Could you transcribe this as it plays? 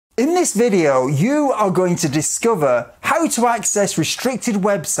In this video, you are going to discover how to access restricted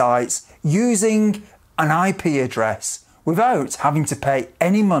websites using an IP address without having to pay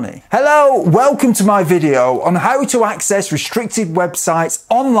any money. Hello, welcome to my video on how to access restricted websites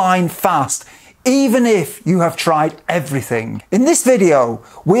online fast, even if you have tried everything. In this video,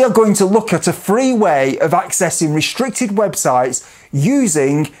 we are going to look at a free way of accessing restricted websites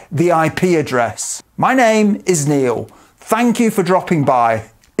using the IP address. My name is Neil. Thank you for dropping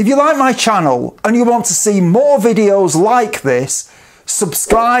by. If you like my channel and you want to see more videos like this,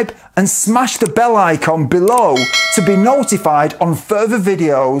 subscribe and smash the bell icon below to be notified on further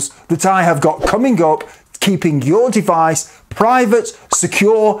videos that I have got coming up, keeping your device private,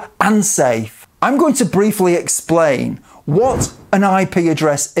 secure and safe. I'm going to briefly explain what an IP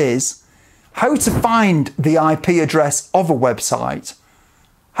address is, how to find the IP address of a website,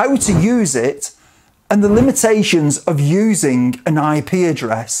 how to use it, and the limitations of using an IP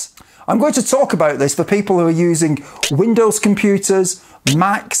address. I'm going to talk about this for people who are using Windows computers,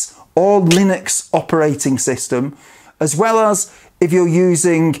 Macs, or Linux operating system, as well as if you're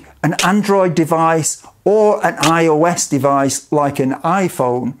using an Android device or an iOS device like an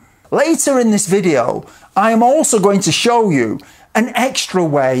iPhone. Later in this video, I am also going to show you an extra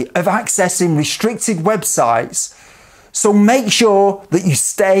way of accessing restricted websites, so make sure that you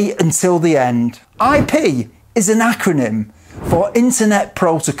stay until the end. IP is an acronym for Internet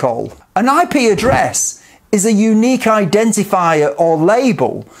Protocol. An IP address is a unique identifier or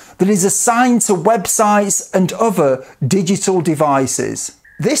label that is assigned to websites and other digital devices.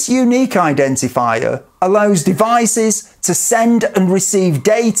 This unique identifier allows devices to send and receive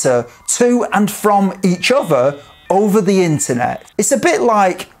data to and from each other over the internet. It's a bit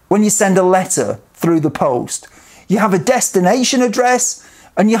like when you send a letter through the post. You have a destination address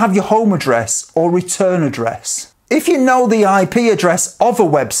and you have your home address or return address. If you know the IP address of a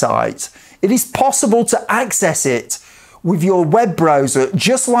website, it is possible to access it with your web browser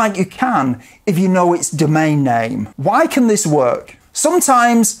just like you can if you know its domain name. Why can this work?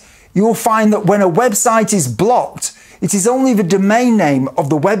 Sometimes you will find that when a website is blocked, it is only the domain name of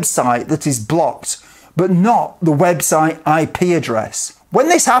the website that is blocked, but not the website IP address. When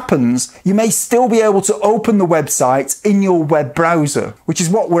this happens, you may still be able to open the website in your web browser, which is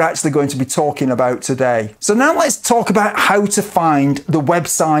what we're actually going to be talking about today. So now let's talk about how to find the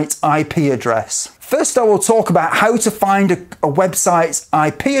website IP address. First, I will talk about how to find a website's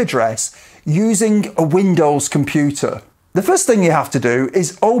IP address using a Windows computer. The first thing you have to do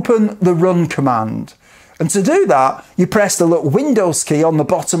is open the run command. And to do that, you press the little Windows key on the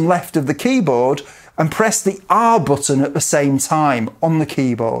bottom left of the keyboard and press the R button at the same time on the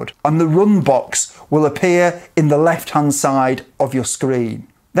keyboard, and the run box will appear in the left-hand side of your screen.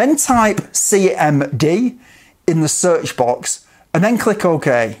 Then type CMD in the search box and then click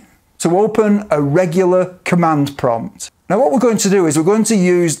OK to open a regular command prompt. Now what we're going to do is we're going to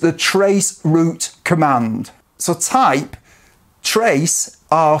use the trace route command. So type trace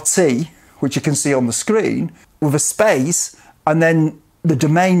RT, which you can see on the screen, with a space and then the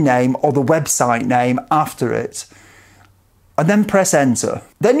domain name or the website name after it, and then press enter.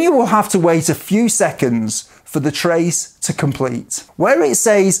 Then you will have to wait a few seconds for the trace to complete. Where it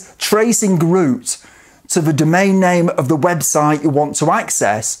says tracing route to the domain name of the website you want to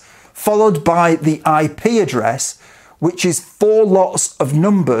access, followed by the IP address, which is 4 lots of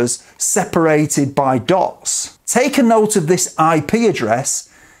numbers separated by dots. Take a note of this IP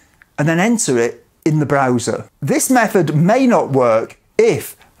address and then enter it in the browser. This method may not work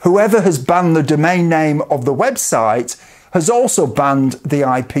if whoever has banned the domain name of the website has also banned the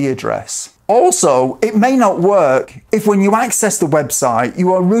IP address. Also, it may not work if when you access the website,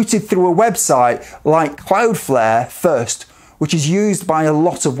 you are routed through a website like Cloudflare first, which is used by a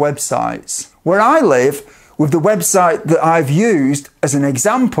lot of websites. Where I live, with the website that I've used as an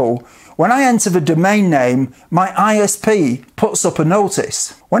example, when I enter the domain name, my ISP puts up a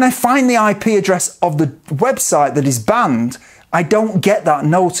notice. When I find the IP address of the website that is banned, I don't get that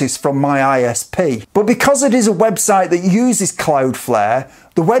notice from my ISP. But because it is a website that uses Cloudflare,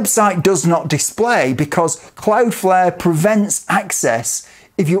 the website does not display because Cloudflare prevents access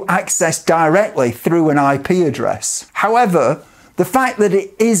if you access directly through an IP address. However, the fact that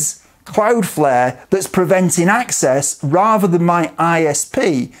it is Cloudflare that's preventing access rather than my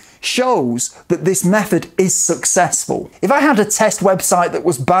ISP shows that this method is successful. If I had a test website that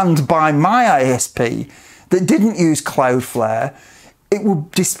was banned by my ISP that didn't use Cloudflare, it will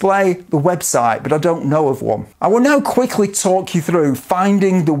display the website, but I don't know of one. I will now quickly talk you through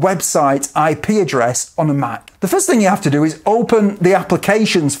finding the website IP address on a Mac. The first thing you have to do is open the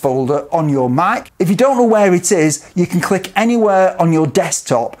applications folder on your Mac. If you don't know where it is, you can click anywhere on your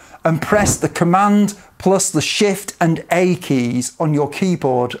desktop and press the Command plus the Shift and A keys on your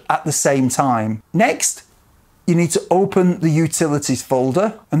keyboard at the same time. Next, you need to open the Utilities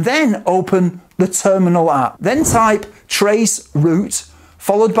folder and then open the Terminal app. Then type trace root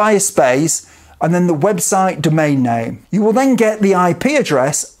followed by a space and then the website domain name. You will then get the IP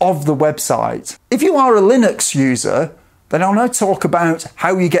address of the website. If you are a Linux user, then I'll now talk about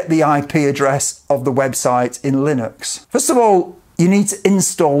how you get the IP address of the website in Linux. First of all, you need to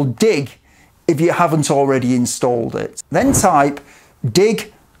install dig if you haven't already installed it. Then type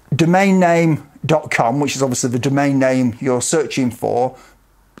dig domainname.com, which is obviously the domain name you're searching for,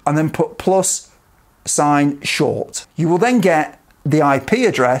 and then put +sign short. You will then get the IP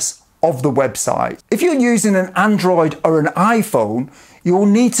address of the website. If you're using an Android or an iPhone, you will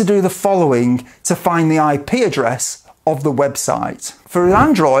need to do the following to find the IP address of the website. For an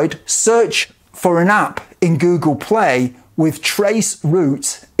Android, search for an app in Google Play with trace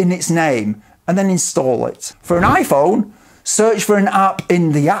root in its name and then install it. For an iPhone, search for an app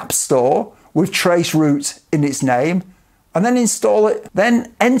in the App Store with trace root in its name and then install it.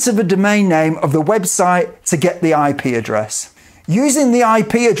 Then enter the domain name of the website to get the IP address. Using the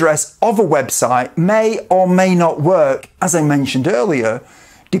IP address of a website may or may not work, as I mentioned earlier,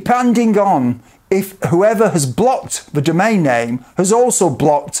 depending on if whoever has blocked the domain name has also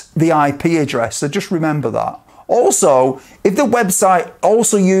blocked the IP address. So just remember that. Also, if the website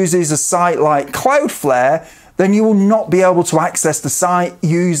also uses a site like Cloudflare, then you will not be able to access the site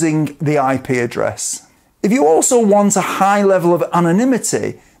using the IP address. If you also want a high level of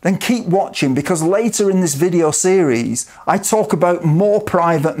anonymity, then keep watching because later in this video series, I talk about more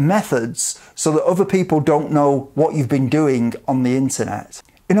private methods so that other people don't know what you've been doing on the internet.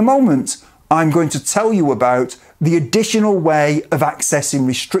 In a moment, I'm going to tell you about the additional way of accessing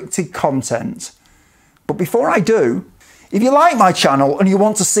restricted content. But before I do, if you like my channel and you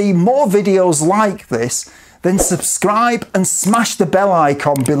want to see more videos like this, then subscribe and smash the bell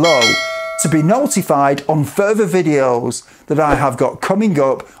icon below to be notified on further videos that I have got coming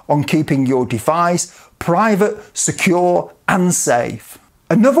up on keeping your device private, secure and safe.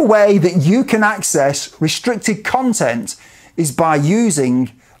 Another way that you can access restricted content is by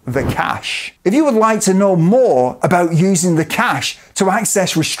using the cache. If you would like to know more about using the cache to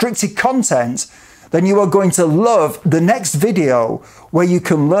access restricted content, then you are going to love the next video where you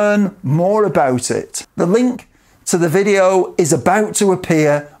can learn more about it. The link to the video is about to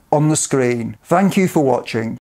appear on the screen. Thank you for watching.